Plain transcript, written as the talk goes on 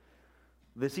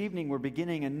This evening we're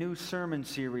beginning a new sermon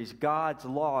series, God's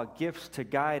Law, Gifts to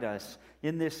Guide Us.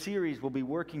 In this series we'll be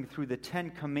working through the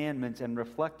 10 Commandments and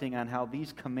reflecting on how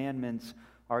these commandments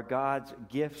are God's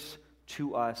gifts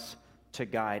to us to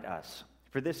guide us.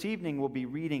 For this evening we'll be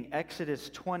reading Exodus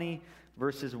 20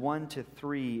 verses 1 to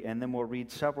 3, and then we'll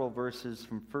read several verses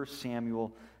from 1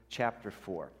 Samuel chapter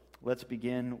 4. Let's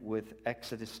begin with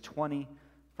Exodus 20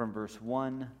 from verse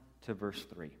 1 to verse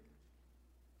 3.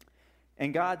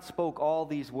 And God spoke all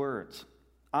these words,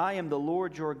 I am the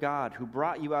Lord your God who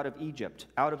brought you out of Egypt,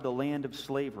 out of the land of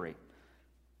slavery.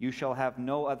 You shall have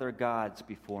no other gods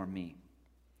before me.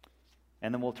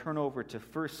 And then we'll turn over to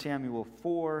 1 Samuel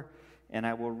 4, and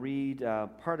I will read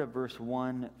part of verse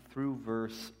 1 through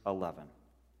verse 11.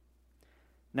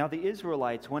 Now the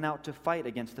Israelites went out to fight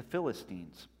against the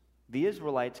Philistines. The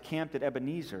Israelites camped at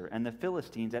Ebenezer, and the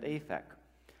Philistines at Aphek.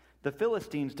 The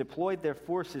Philistines deployed their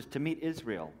forces to meet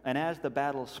Israel, and as the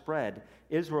battle spread,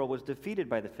 Israel was defeated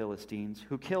by the Philistines,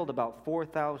 who killed about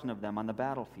 4,000 of them on the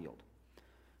battlefield.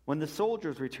 When the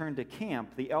soldiers returned to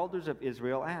camp, the elders of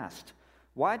Israel asked,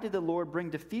 Why did the Lord bring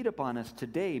defeat upon us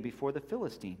today before the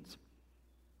Philistines?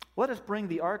 Let us bring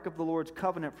the ark of the Lord's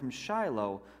covenant from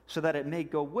Shiloh, so that it may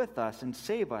go with us and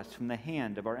save us from the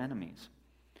hand of our enemies.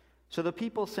 So the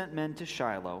people sent men to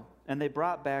Shiloh, and they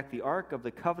brought back the ark of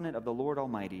the covenant of the Lord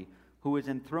Almighty, who is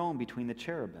enthroned between the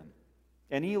cherubim.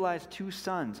 And Eli's 2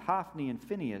 sons, Hophni and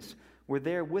Phinehas, were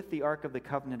there with the ark of the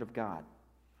covenant of God.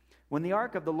 When the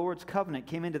ark of the Lord's covenant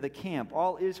came into the camp,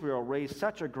 all Israel raised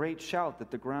such a great shout that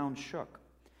the ground shook.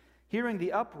 Hearing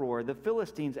the uproar, the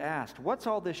Philistines asked, What's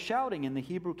all this shouting in the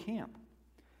Hebrew camp?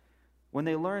 When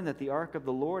they learned that the ark of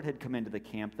the Lord had come into the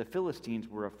camp, the Philistines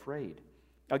were afraid.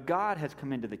 A god has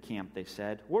come into the camp, they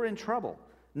said. We're in trouble.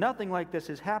 Nothing like this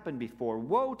has happened before.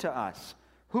 Woe to us!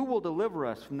 Who will deliver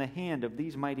us from the hand of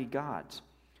these mighty gods?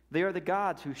 They are the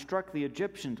gods who struck the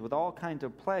Egyptians with all kinds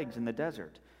of plagues in the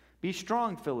desert. Be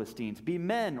strong, Philistines. Be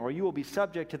men, or you will be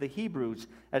subject to the Hebrews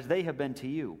as they have been to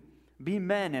you. Be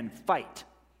men and fight.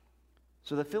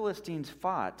 So the Philistines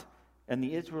fought, and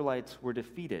the Israelites were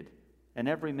defeated, and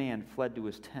every man fled to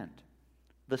his tent.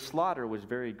 The slaughter was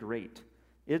very great.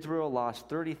 Israel lost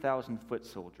 30,000 foot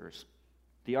soldiers.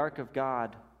 The ark of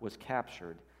God was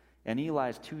captured, and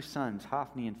Eli's 2 sons,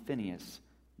 Hophni and Phinehas,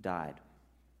 died.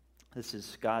 This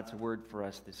is God's word for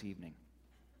us this evening.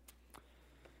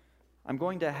 I'm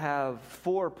going to have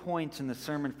 4 points in the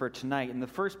sermon for tonight, and the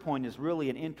first point is really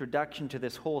an introduction to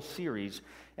this whole series,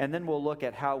 and then we'll look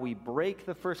at how we break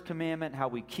the first commandment, how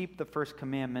we keep the first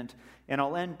commandment, and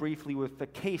I'll end briefly with a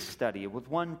case study, with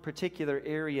one particular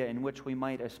area in which we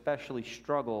might especially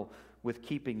struggle with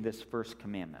keeping this first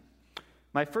commandment.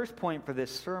 My first point for this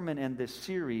sermon and this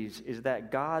series is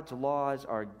that God's laws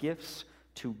are gifts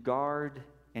to guard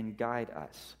and guide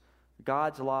us.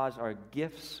 God's laws are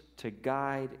gifts to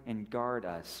guide and guard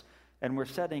us. And we're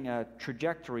setting a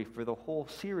trajectory for the whole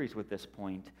series with this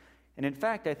point. And in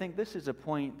fact, I think this is a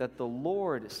point that the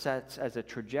Lord sets as a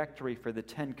trajectory for the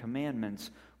 10 Commandments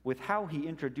with how he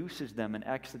introduces them in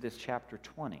Exodus chapter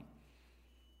 20.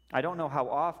 I don't know how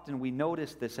often we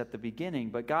notice this at the beginning,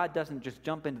 but God doesn't just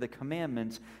jump into the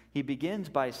commandments. He begins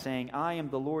by saying, I am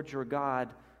the Lord your God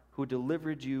who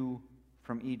delivered you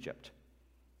from Egypt.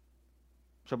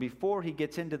 So before he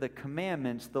gets into the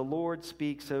commandments, the Lord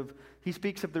speaks of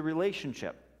the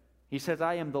relationship. He says,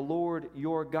 I am the Lord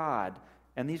your God,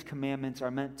 and these commandments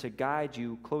are meant to guide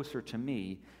you closer to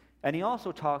me. And he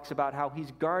also talks about how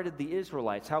he's guarded the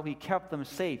Israelites, how he kept them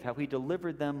safe, how he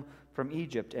delivered them from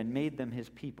Egypt and made them his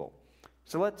people.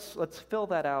 So let's fill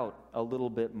that out a little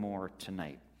bit more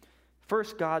tonight.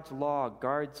 First, God's law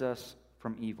guards us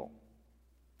from evil.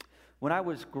 When I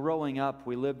was growing up,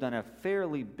 we lived on a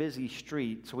fairly busy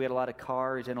street, so we had a lot of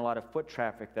cars and a lot of foot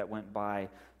traffic that went by.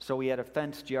 So we had a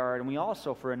fenced yard, and we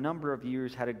also, for a number of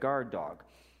years, had a guard dog.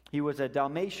 He was a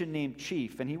Dalmatian named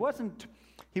Chief, and he wasn't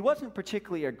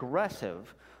particularly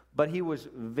aggressive, but he was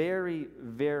very,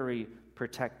 very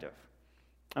protective.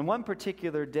 And one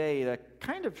particular day, a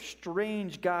kind of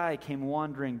strange guy came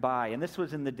wandering by, and this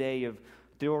was in the day of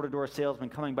the door-to-door salesman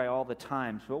coming by all the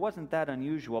time, so it wasn't that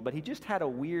unusual, but he just had a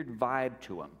weird vibe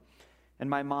to him. And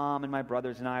my mom and my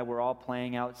brothers and I were all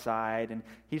playing outside, and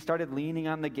he started leaning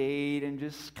on the gate and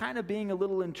just kind of being a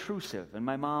little intrusive. And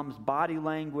my mom's body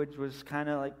language was kind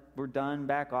of like, we're done,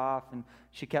 back off. And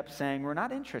she kept saying, we're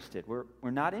not interested, we're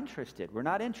not interested, we're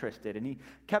not interested. And he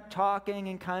kept talking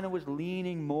and kind of was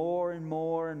leaning more and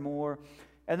more and more.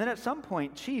 And then at some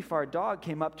point, Chief, our dog,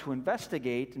 came up to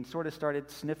investigate and sort of started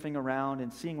sniffing around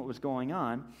and seeing what was going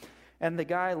on. And the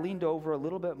guy leaned over a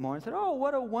little bit more and said, oh,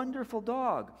 what a wonderful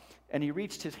dog. And he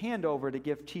reached his hand over to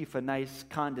give Chief a nice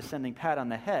condescending pat on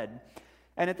the head.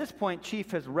 And at this point,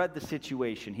 Chief has read the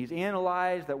situation. He's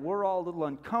analyzed that we're all a little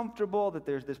uncomfortable, that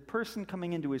there's this person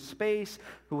coming into his space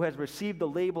who has received the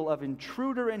label of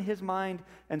intruder in his mind.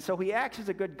 And so he acts as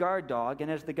a good guard dog,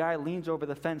 and as the guy leans over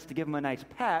the fence to give him a nice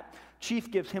pat, Chief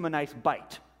gives him a nice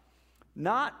bite.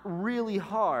 Not really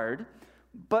hard,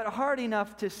 but hard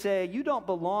enough to say, you don't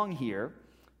belong here,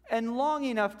 and long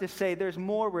enough to say there's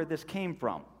more where this came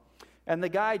from. And the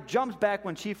guy jumps back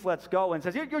when Chief lets go and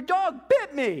says, your dog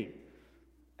bit me!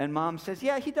 And Mom says,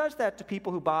 yeah, he does that to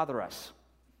people who bother us.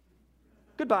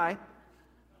 Goodbye.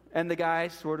 And the guy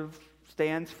sort of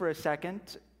stands for a second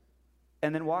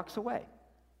and then walks away.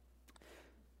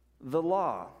 The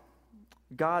law,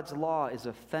 God's law, is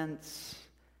a fence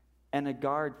and a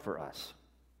guard for us.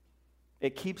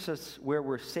 It keeps us where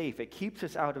we're safe. It keeps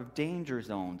us out of danger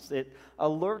zones. It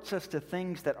alerts us to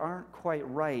things that aren't quite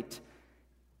right.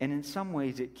 And in some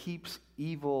ways, it keeps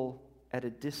evil at a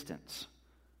distance.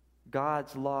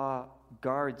 God's law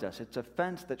guards us. It's a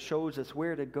fence that shows us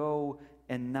where to go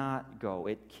and not go.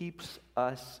 It keeps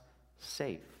us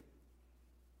safe.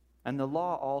 And the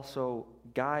law also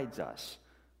guides us.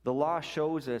 The law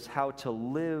shows us how to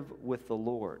live with the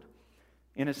Lord.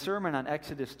 In a sermon on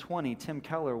Exodus 20, Tim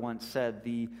Keller once said,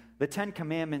 the Ten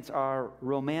Commandments are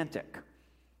romantic.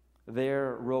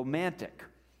 They're romantic.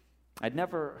 I'd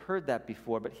never heard that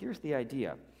before, but here's the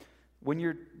idea. When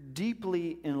you're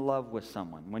deeply in love with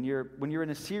someone, when you're in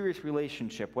a serious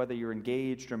relationship, whether you're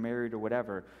engaged or married or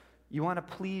whatever, you want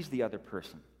to please the other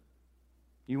person.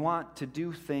 You want to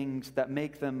do things that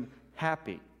make them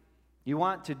happy. You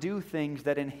want to do things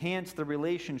that enhance the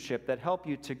relationship, that help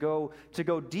you to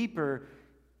go deeper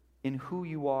in who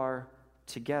you are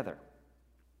together.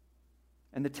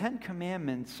 And the Ten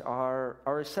Commandments are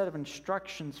a set of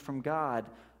instructions from God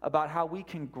about how we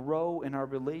can grow in our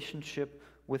relationship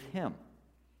with Him.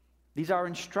 These are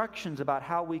instructions about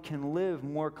how we can live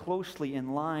more closely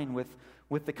in line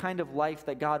with the kind of life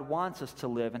that God wants us to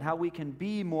live, and how we can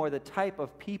be more the type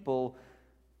of people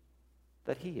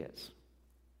that He is.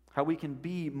 How we can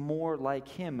be more like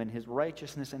Him in His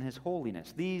righteousness and His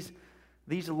holiness. These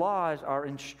laws are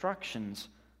instructions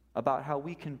about how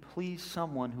we can please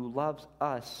someone who loves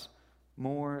us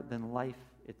more than life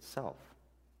itself.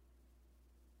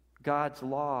 God's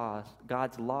laws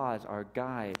are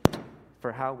guides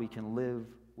for how we can live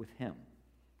with Him.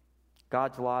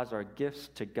 God's laws are gifts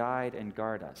to guide and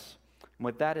guard us. And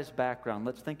with that as background,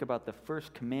 let's think about the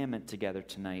first commandment together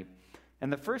tonight.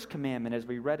 And the first commandment, as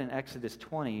we read in Exodus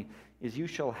 20, is, "You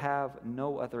shall have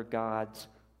no other gods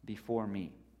before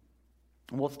me."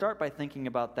 And we'll start by thinking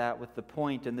about that with the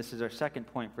point, and this is our second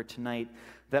point for tonight,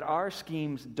 that our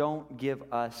schemes don't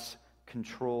give us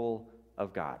control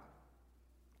of God.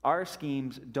 Our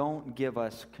schemes don't give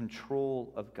us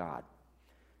control of God.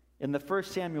 In the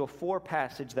 1 Samuel 4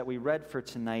 passage that we read for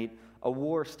tonight, a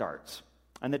war starts.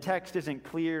 And the text isn't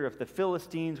clear if the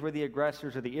Philistines were the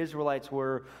aggressors or the Israelites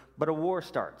were, but a war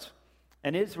starts.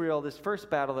 And Israel, this first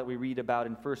battle that we read about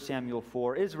in 1 Samuel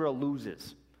 4, Israel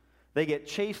loses. They get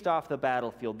chased off the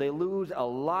battlefield. They lose a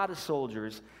lot of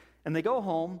soldiers. And they go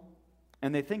home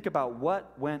and they think about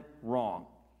what went wrong.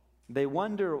 They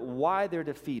wonder why they're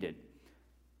defeated.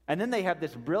 And then they have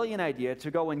this brilliant idea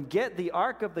to go and get the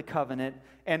Ark of the Covenant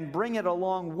and bring it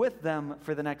along with them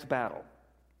for the next battle.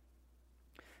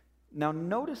 Now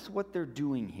notice what they're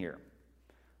doing here.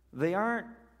 They aren't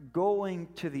going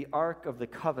to the Ark of the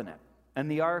Covenant. And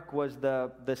the Ark was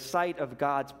the site of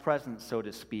God's presence, so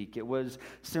to speak. It was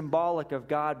symbolic of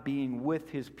God being with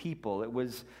His people. It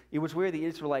was where the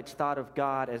Israelites thought of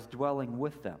God as dwelling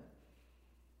with them.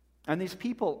 And these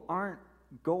people aren't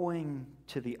going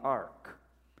to the Ark.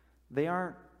 They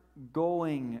aren't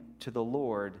going to the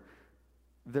Lord.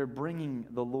 They're bringing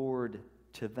the Lord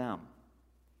to them.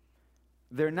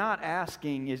 They're not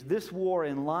asking, is this war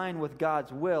in line with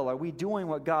God's will? Are we doing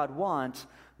what God wants?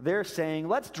 They're saying,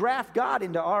 let's draft God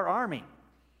into our army.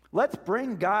 Let's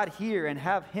bring God here and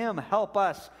have Him help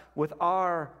us with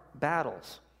our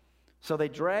battles. So they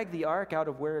drag the ark out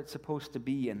of where it's supposed to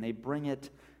be, and they bring it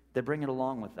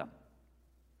along with them.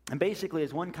 And basically,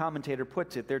 as one commentator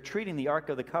puts it, they're treating the Ark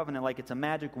of the Covenant like it's a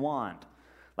magic wand.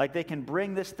 Like they can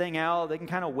bring this thing out, they can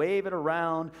kind of wave it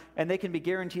around, and they can be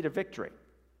guaranteed a victory.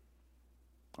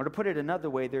 Or to put it another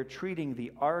way, they're treating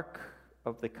the Ark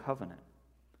of the Covenant.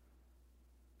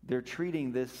 They're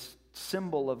treating this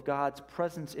symbol of God's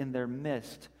presence in their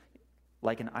midst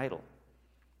like an idol.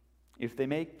 If they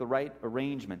make the right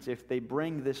arrangements, if they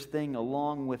bring this thing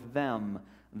along with them,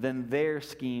 then their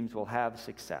schemes will have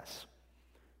success.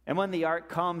 And when the ark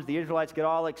comes, the Israelites get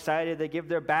all excited. They give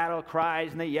their battle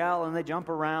cries, and they yell, and they jump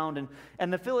around.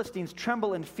 And the Philistines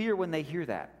tremble in fear when they hear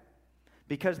that.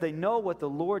 because they know what the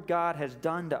Lord God has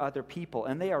done to other people,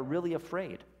 and they are really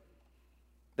afraid.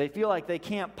 They feel like they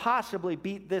can't possibly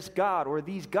beat this God or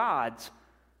these gods.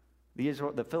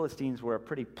 The Philistines were a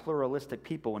pretty pluralistic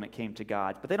people when it came to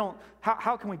gods. But they don't,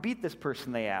 how can we beat this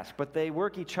person, they ask. But they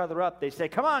work each other up. They say,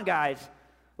 come on, guys,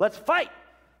 let's fight.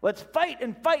 Let's fight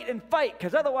and fight and fight,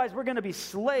 because otherwise we're going to be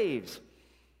slaves.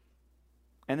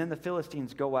 And then the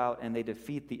Philistines go out and they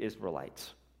defeat the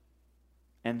Israelites.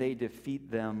 And they defeat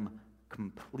them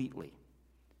completely.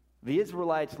 The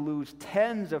Israelites lose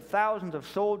tens of thousands of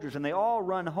soldiers, and they all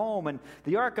run home, and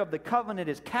the Ark of the Covenant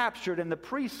is captured, and the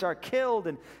priests are killed,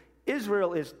 and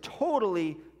Israel is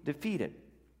totally defeated.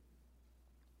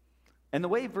 And the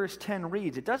way verse 10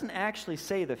 reads, it doesn't actually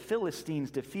say the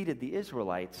Philistines defeated the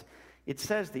Israelites. It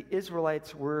says the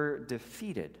Israelites were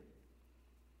defeated.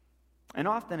 And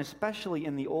often, especially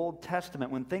in the Old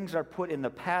Testament, when things are put in the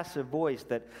passive voice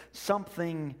that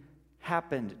something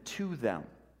happened to them,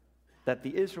 that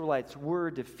the Israelites were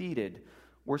defeated,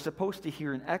 we're supposed to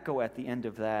hear an echo at the end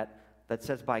of that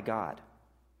says, by God.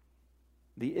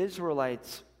 The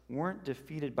Israelites weren't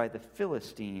defeated by the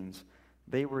Philistines,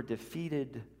 they were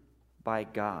defeated by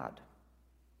God.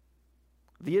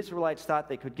 The Israelites thought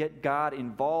they could get God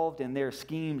involved in their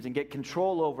schemes and get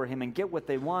control over him and get what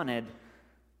they wanted,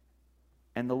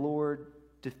 and the Lord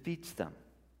defeats them.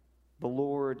 The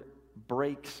Lord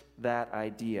breaks that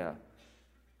idea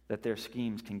that their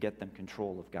schemes can get them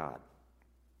control of God.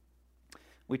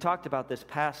 We talked about this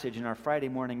passage in our Friday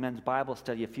morning men's Bible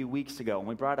study a few weeks ago, and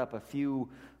we brought up a few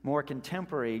more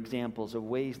contemporary examples of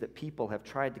ways that people have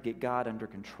tried to get God under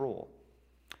control.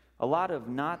 A lot of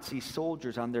Nazi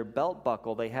soldiers, on their belt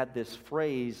buckle, they had this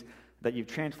phrase that you've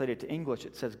translated to English.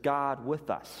 It says, God with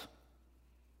us.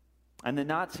 And the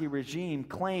Nazi regime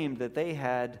claimed that they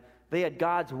had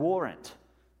God's warrant.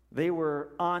 They were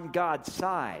on God's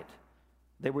side.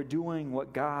 They were doing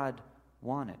what God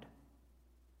wanted.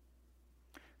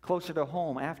 Closer to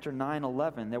home, after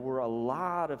 9/11, there were a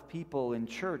lot of people in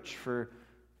church for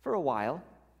a while.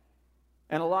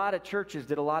 And a lot of churches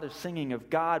did a lot of singing of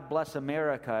God bless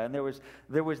America. And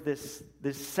there was this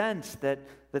sense that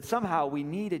somehow we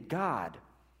needed God.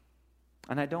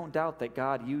 And I don't doubt that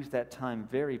God used that time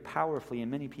very powerfully in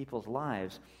many people's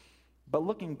lives. But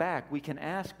looking back, we can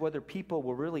ask whether people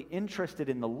were really interested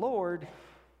in the Lord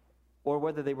or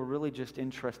whether they were really just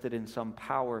interested in some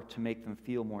power to make them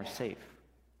feel more safe.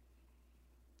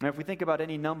 Now, if we think about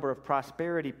any number of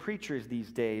prosperity preachers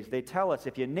these days, they tell us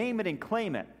if you name it and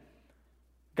claim it,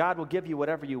 God will give you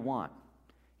whatever you want.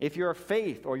 If your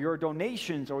faith or your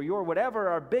donations or your whatever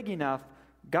are big enough,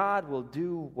 God will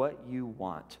do what you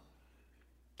want.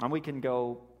 And we can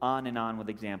go on and on with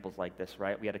examples like this,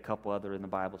 right? We had a couple others in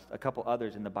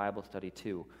the Bible study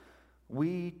too.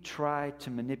 We try to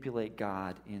manipulate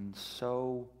God in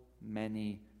so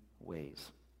many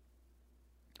ways.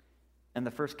 And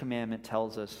the first commandment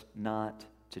tells us not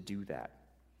to do that.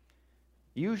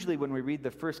 Usually when we read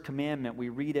the first commandment, we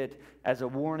read it as a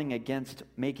warning against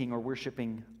making or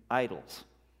worshiping idols.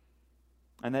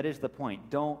 And that is the point.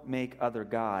 Don't make other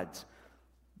gods.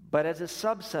 But as a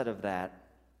subset of that,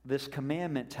 this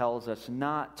commandment tells us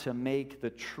not to make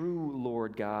the true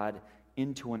Lord God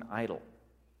into an idol.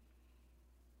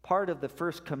 Part of the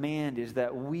first command is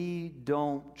that we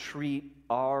don't treat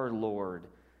our Lord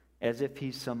as if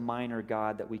he's some minor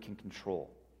god that we can control.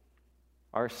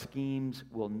 Our schemes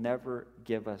will never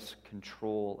give us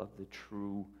control of the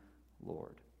true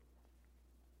Lord.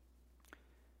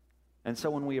 And so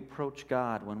when we approach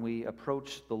God, when we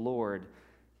approach the Lord,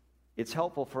 it's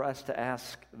helpful for us to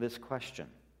ask this question.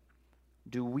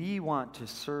 Do we want to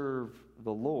serve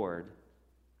the Lord,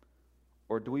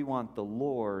 or do we want the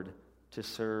Lord to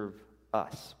serve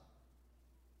us?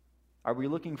 Are we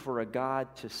looking for a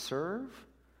God to serve,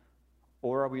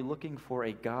 or are we looking for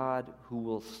a God who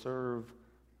will serve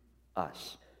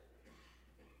us?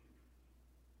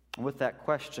 And with that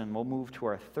question, we'll move to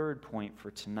our third point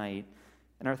for tonight.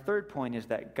 And our third point is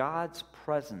that God's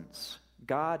presence,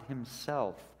 God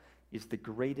himself, is the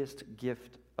greatest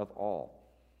gift of all.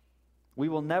 We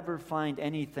will never find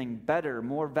anything better,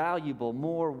 more valuable,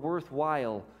 more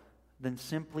worthwhile than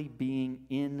simply being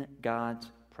in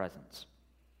God's presence.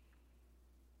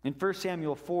 In 1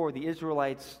 Samuel 4, the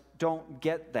Israelites don't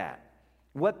get that.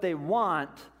 What they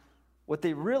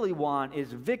really want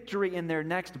is victory in their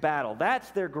next battle. That's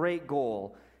their great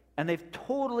goal. And they've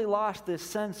totally lost this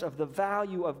sense of the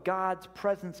value of God's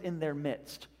presence in their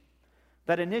midst.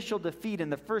 That initial defeat in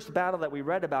the first battle that we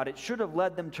read about, it should have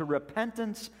led them to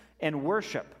repentance and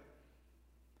worship.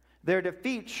 Their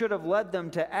defeat should have led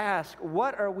them to ask,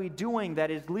 what are we doing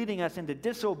that is leading us into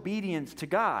disobedience to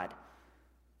God?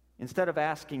 instead of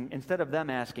them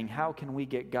asking, how can we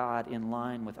get God in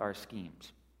line with our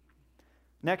schemes?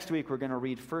 Next week, we're going to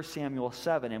read 1 Samuel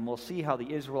 7, and we'll see how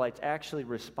the Israelites actually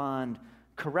respond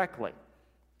correctly,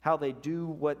 how they do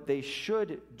what they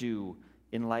should do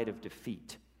in light of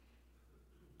defeat.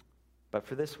 But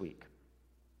for this week,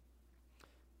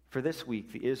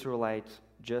 the Israelites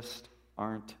just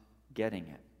aren't getting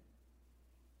it.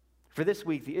 For this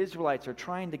week, the Israelites are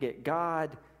trying to get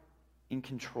God in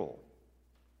control.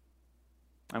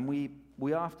 And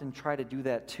we often try to do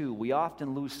that too. We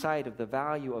often lose sight of the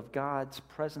value of God's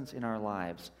presence in our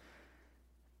lives.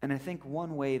 And I think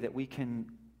one way that we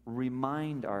can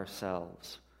remind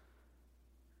ourselves,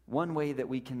 one way that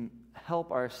we can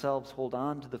help ourselves hold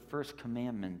on to the first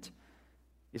commandment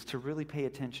is to really pay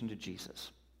attention to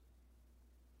Jesus.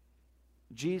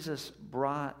 Jesus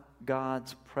brought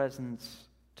God's presence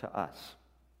to us.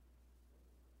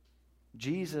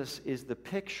 Jesus is the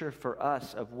picture for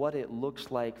us of what it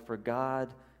looks like for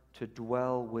God to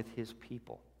dwell with his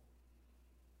people.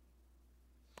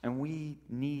 And we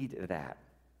need that.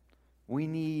 We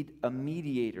need a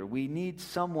mediator. We need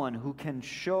someone who can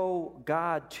show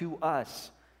God to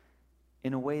us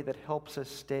in a way that helps us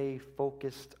stay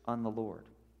focused on the Lord.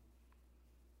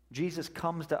 Jesus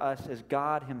comes to us as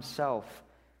God himself,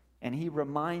 and he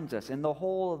reminds us, and the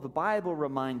whole of the Bible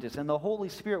reminds us, and the Holy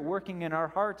Spirit working in our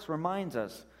hearts reminds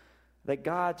us that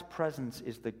God's presence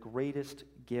is the greatest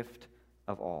gift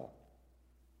of all.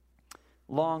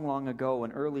 Long, long ago,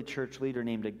 an early church leader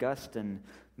named Augustine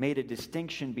made a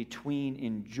distinction between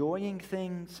enjoying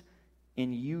things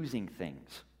and using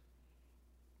things.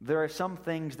 There are some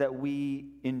things that we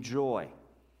enjoy.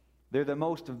 They're the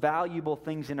most valuable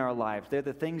things in our lives. They're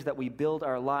the things that we build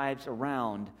our lives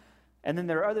around. And then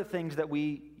there are other things that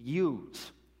we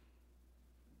use.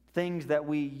 Things that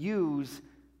we use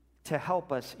to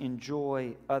help us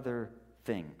enjoy other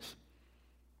things.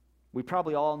 We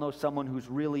probably all know someone who's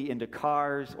really into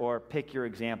cars, or pick your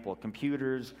example,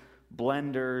 computers,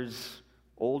 blenders,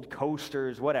 old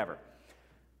coasters, whatever.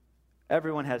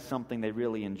 Everyone has something they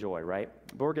really enjoy, right?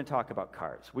 But we're going to talk about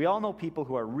cars. We all know people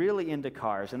who are really into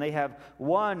cars, and they have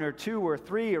 1 or 2 or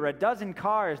 3 or a dozen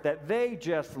cars that they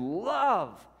just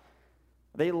love.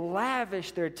 They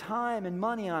lavish their time and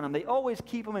money on them. They always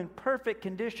keep them in perfect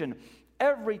condition.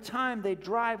 Every time they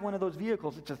drive one of those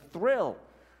vehicles, it's a thrill.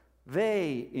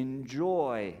 They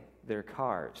enjoy their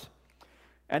cars.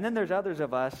 And then there's others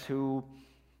of us who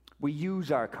we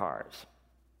use our cars.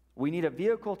 We need a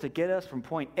vehicle to get us from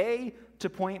point A to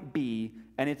point B,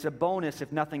 and it's a bonus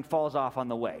if nothing falls off on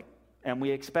the way. And we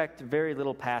expect very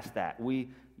little past that. We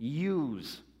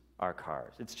use our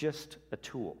cars. It's just a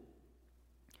tool.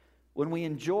 When we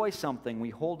enjoy something, we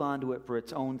hold on to it for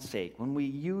its own sake. When we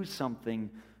use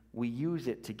something, we use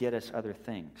it to get us other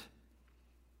things.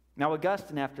 Now,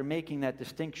 Augustine, after making that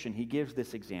distinction, he gives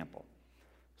this example.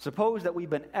 Suppose that we've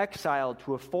been exiled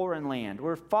to a foreign land.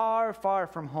 We're far, far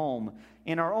from home,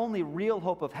 and our only real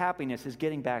hope of happiness is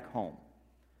getting back home.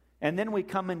 And then we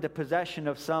come into possession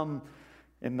of some,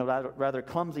 in the rather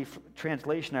clumsy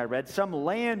translation I read, some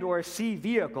land or sea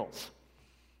vehicles.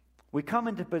 We come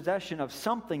into possession of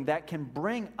something that can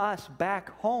bring us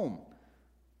back home,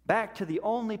 back to the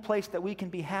only place that we can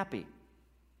be happy.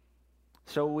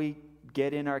 So we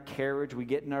get in our carriage, we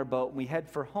get in our boat, and we head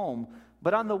for home.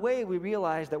 But on the way, we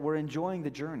realize that we're enjoying the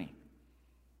journey.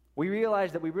 We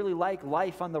realize that we really like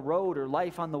life on the road or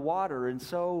life on the water. And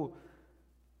so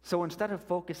instead of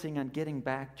focusing on getting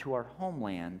back to our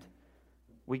homeland,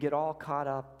 we get all caught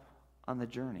up on the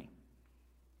journey.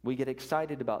 We get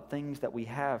excited about things that we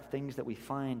have, things that we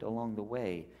find along the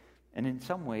way. And in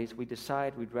some ways, we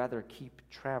decide we'd rather keep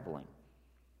traveling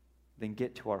than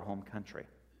get to our home country.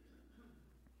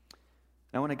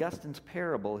 Now, in Augustine's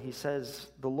parable, he says,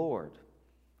 the Lord.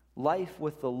 Life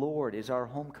with the Lord is our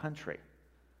home country.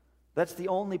 That's the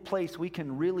only place we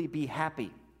can really be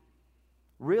happy.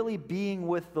 Really being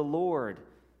with the Lord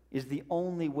is the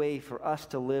only way for us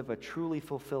to live a truly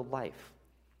fulfilled life.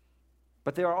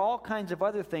 But there are all kinds of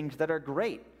other things that are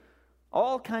great.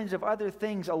 All kinds of other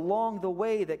things along the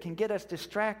way that can get us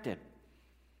distracted.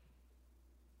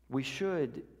 We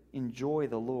should enjoy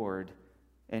the Lord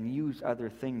and use other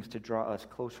things to draw us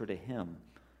closer to Him.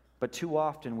 But too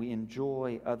often we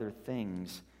enjoy other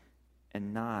things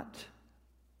and not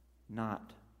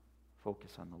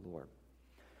focus on the Lord.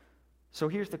 So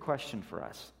here's the question for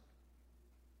us.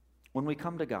 When we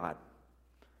come to God,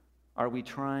 are we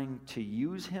trying to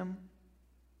use Him,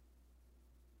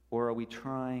 or are we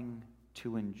trying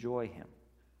to enjoy Him?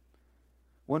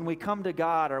 When we come to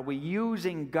God, are we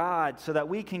using God so that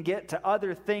we can get to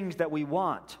other things that we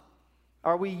want?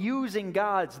 Are we using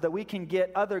God so that we can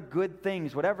get other good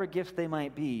things, whatever gifts they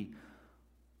might be?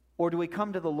 Or do we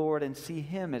come to the Lord and see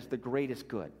Him as the greatest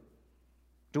good?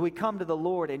 Do we come to the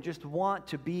Lord and just want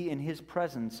to be in His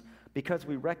presence because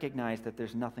we recognize that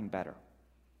there's nothing better?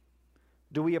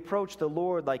 Do we approach the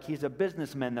Lord like He's a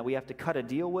businessman that we have to cut a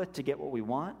deal with to get what we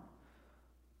want?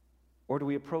 Or do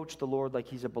we approach the Lord like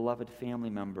He's a beloved family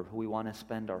member who we want to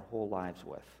spend our whole lives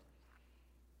with?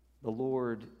 The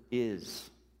Lord is,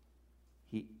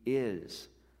 He is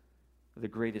the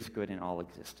greatest good in all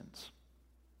existence.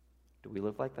 Do we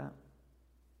live like that?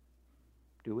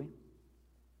 Do we?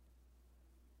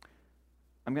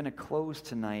 I'm going to close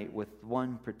tonight with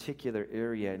one particular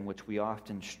area in which we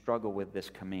often struggle with this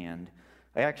command.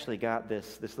 I actually got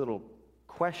this little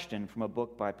question from a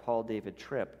book by Paul David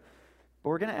Tripp. But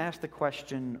we're going to ask the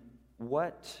question,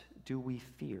 what do we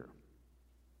fear?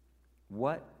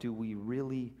 What do we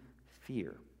really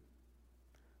fear?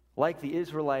 Like the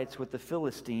Israelites with the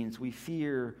Philistines, we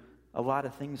fear a lot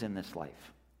of things in this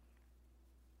life.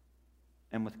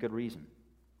 And with good reason.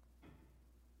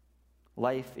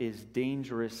 Life is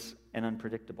dangerous and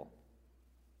unpredictable.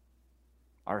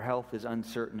 Our health is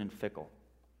uncertain and fickle.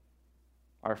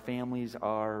 Our families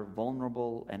are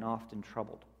vulnerable and often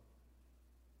troubled.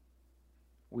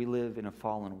 We live in a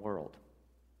fallen world.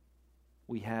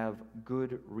 We have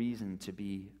good reason to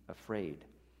be afraid.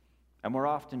 And we're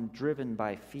often driven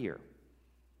by fear.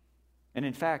 And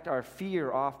in fact, our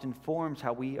fear often forms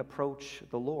how we approach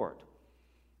the Lord.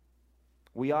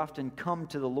 We often come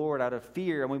to the Lord out of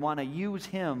fear, and we want to use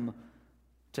Him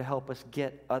to help us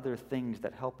get other things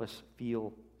that help us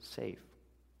feel safe.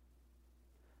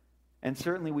 And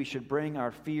certainly we should bring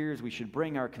our fears, we should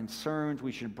bring our concerns,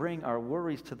 we should bring our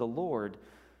worries to the Lord.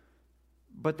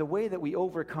 But the way that we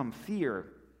overcome fear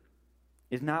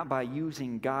is not by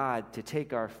using God to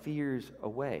take our fears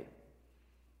away.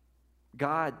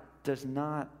 God does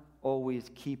not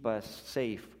always keep us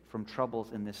safe from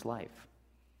troubles in this life.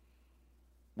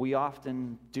 We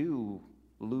often do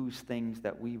lose things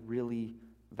that we really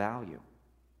value.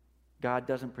 God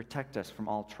doesn't protect us from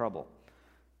all trouble.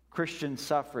 Christians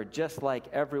suffer just like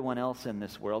everyone else in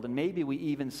this world, and maybe we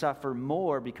even suffer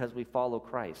more because we follow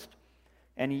Christ.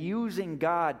 And using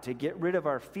God to get rid of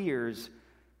our fears,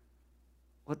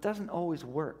 well, it doesn't always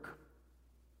work.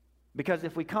 Because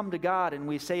if we come to God and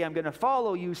we say, I'm going to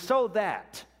follow you so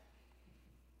that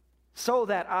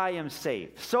I am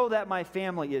safe, so that my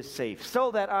family is safe,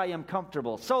 so that I am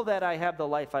comfortable, so that I have the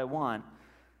life I want,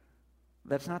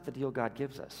 that's not the deal God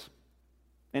gives us.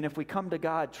 And if we come to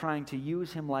God trying to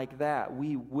use Him like that,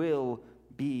 we will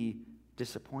be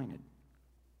disappointed.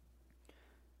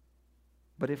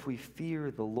 But if we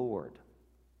fear the Lord,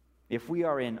 if we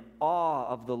are in awe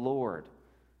of the Lord,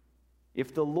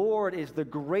 if the Lord is the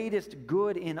greatest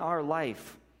good in our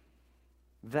life,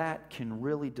 that can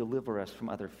really deliver us from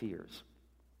other fears.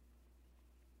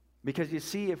 Because you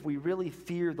see, if we really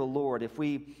fear the Lord,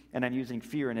 and I'm using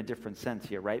fear in a different sense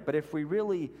here, right? But if we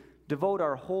really devote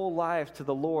our whole lives to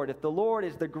the Lord, if the Lord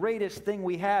is the greatest thing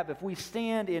we have, if we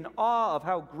stand in awe of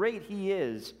how great He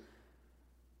is,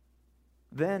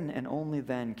 then and only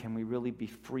then can we really be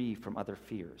free from other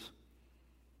fears.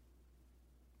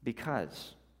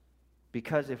 Because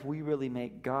if we really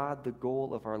make God the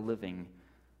goal of our living,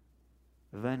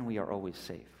 then we are always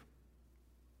safe.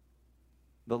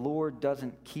 The Lord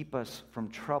doesn't keep us from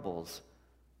troubles,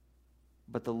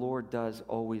 but the Lord does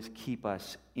always keep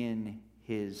us in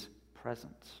His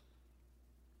presence.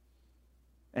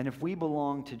 And if we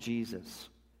belong to Jesus,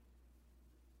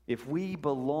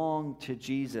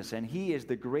 and He is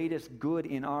the greatest good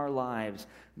in our lives,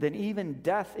 then even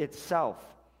death itself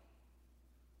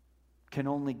can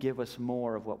only give us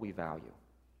more of what we value.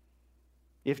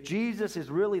 If Jesus is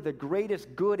really the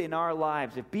greatest good in our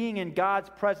lives, if being in God's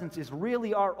presence is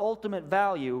really our ultimate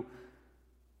value,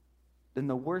 then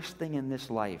the worst thing in this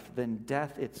life, then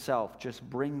death itself, just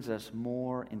brings us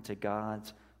more into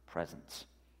God's presence.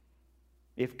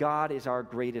 If God is our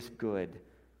greatest good,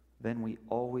 then we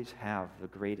always have the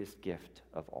greatest gift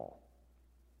of all.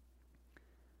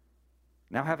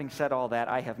 Now, having said all that,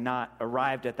 I have not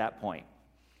arrived at that point.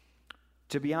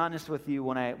 To be honest with you,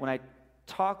 when I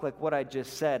talk like what I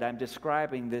just said, I'm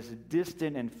describing this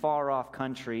distant and far-off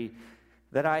country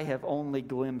that I have only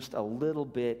glimpsed a little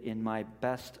bit in my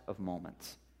best of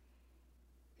moments.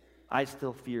 I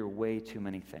still fear way too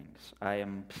many things. I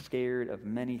am scared of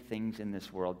many things in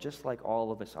this world, just like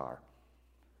all of us are.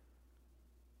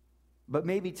 But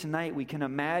maybe tonight we can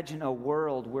imagine a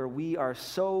world where we are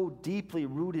so deeply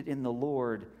rooted in the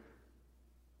Lord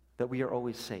that we are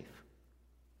always safe.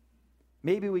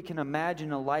 Maybe we can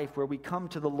imagine a life where we come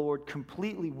to the Lord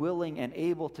completely willing and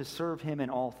able to serve Him in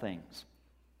all things.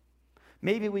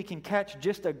 Maybe we can catch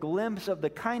just a glimpse of the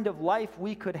kind of life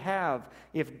we could have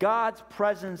if God's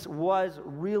presence was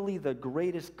really the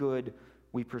greatest good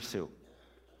we pursue.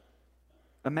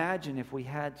 Imagine if we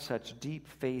had such deep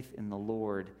faith in the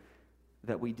Lord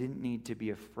that we didn't need to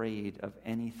be afraid of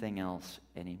anything else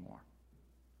anymore.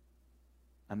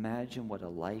 Imagine what a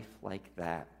life like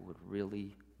that would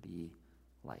really be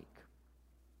like.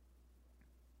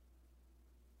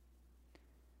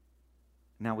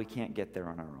 Now, we can't get there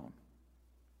on our own.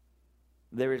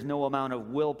 There is no amount of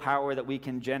willpower that we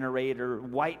can generate or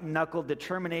white-knuckle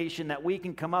determination that we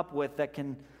can come up with that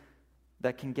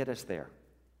can get us there.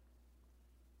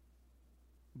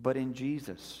 But in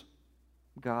Jesus,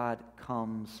 God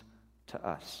comes to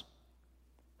us.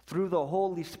 Through the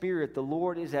Holy Spirit, the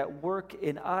Lord is at work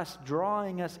in us,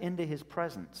 drawing us into His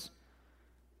presence.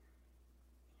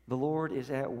 The Lord is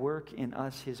at work in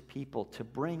us, His people, to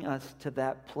bring us to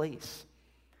that place,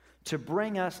 to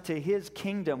bring us to His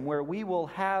kingdom where we will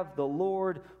have the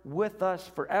Lord with us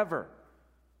forever,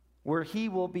 where He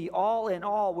will be all in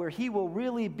all, where He will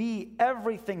really be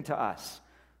everything to us,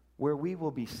 where we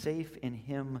will be safe in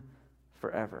Him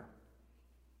forever.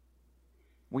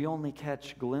 We only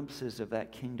catch glimpses of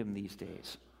that kingdom these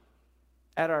days.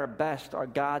 At our best, our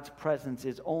God's presence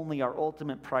is only our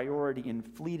ultimate priority in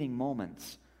fleeting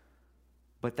moments.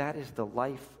 But that is the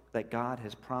life that God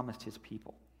has promised His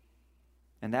people.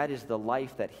 And that is the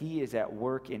life that He is at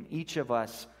work in each of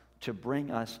us to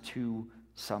bring us to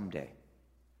someday.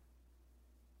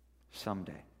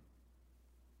 Someday.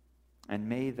 And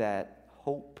may that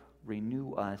hope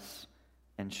renew us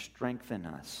and strengthen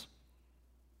us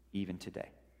even today.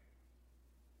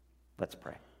 Let's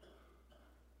pray.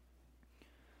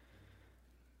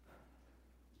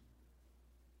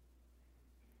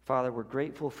 Father, we're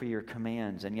grateful for your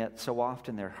commands, and yet so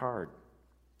often they're hard.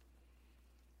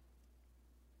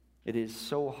 It is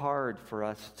so hard for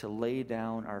us to lay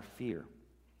down our fear.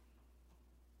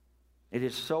 It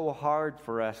is so hard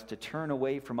for us to turn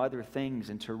away from other things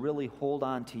and to really hold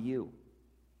on to you.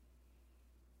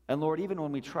 And Lord, even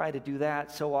when we try to do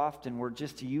that, so often we're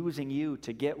just using you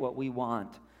to get what we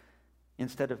want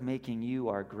instead of making you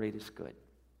our greatest good.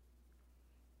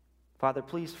 Father,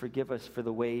 please forgive us for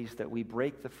the ways that we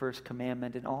break the first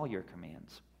commandment and all your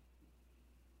commands.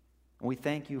 And we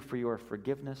thank you for your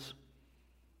forgiveness.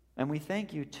 And we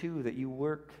thank you, too, that you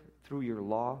work through your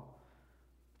law,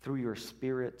 through your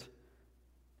Spirit,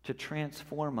 to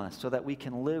transform us so that we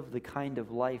can live the kind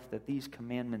of life that these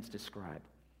commandments describe.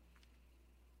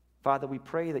 Father, we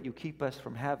pray that you keep us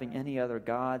from having any other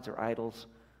gods or idols.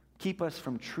 Keep us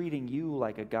from treating you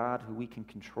like a God who we can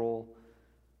control.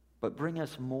 But bring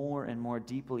us more and more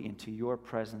deeply into your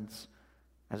presence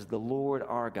as the Lord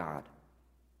our God,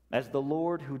 as the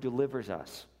Lord who delivers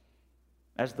us,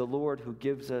 as the Lord who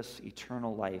gives us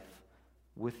eternal life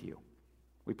with you.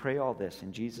 We pray all this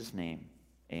in Jesus' name.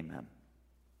 Amen.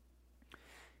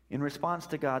 In response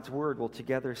to God's word, we'll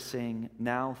together sing,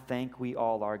 "Now Thank We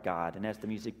All Our God." And as the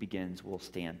music begins, we'll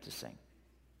stand to sing.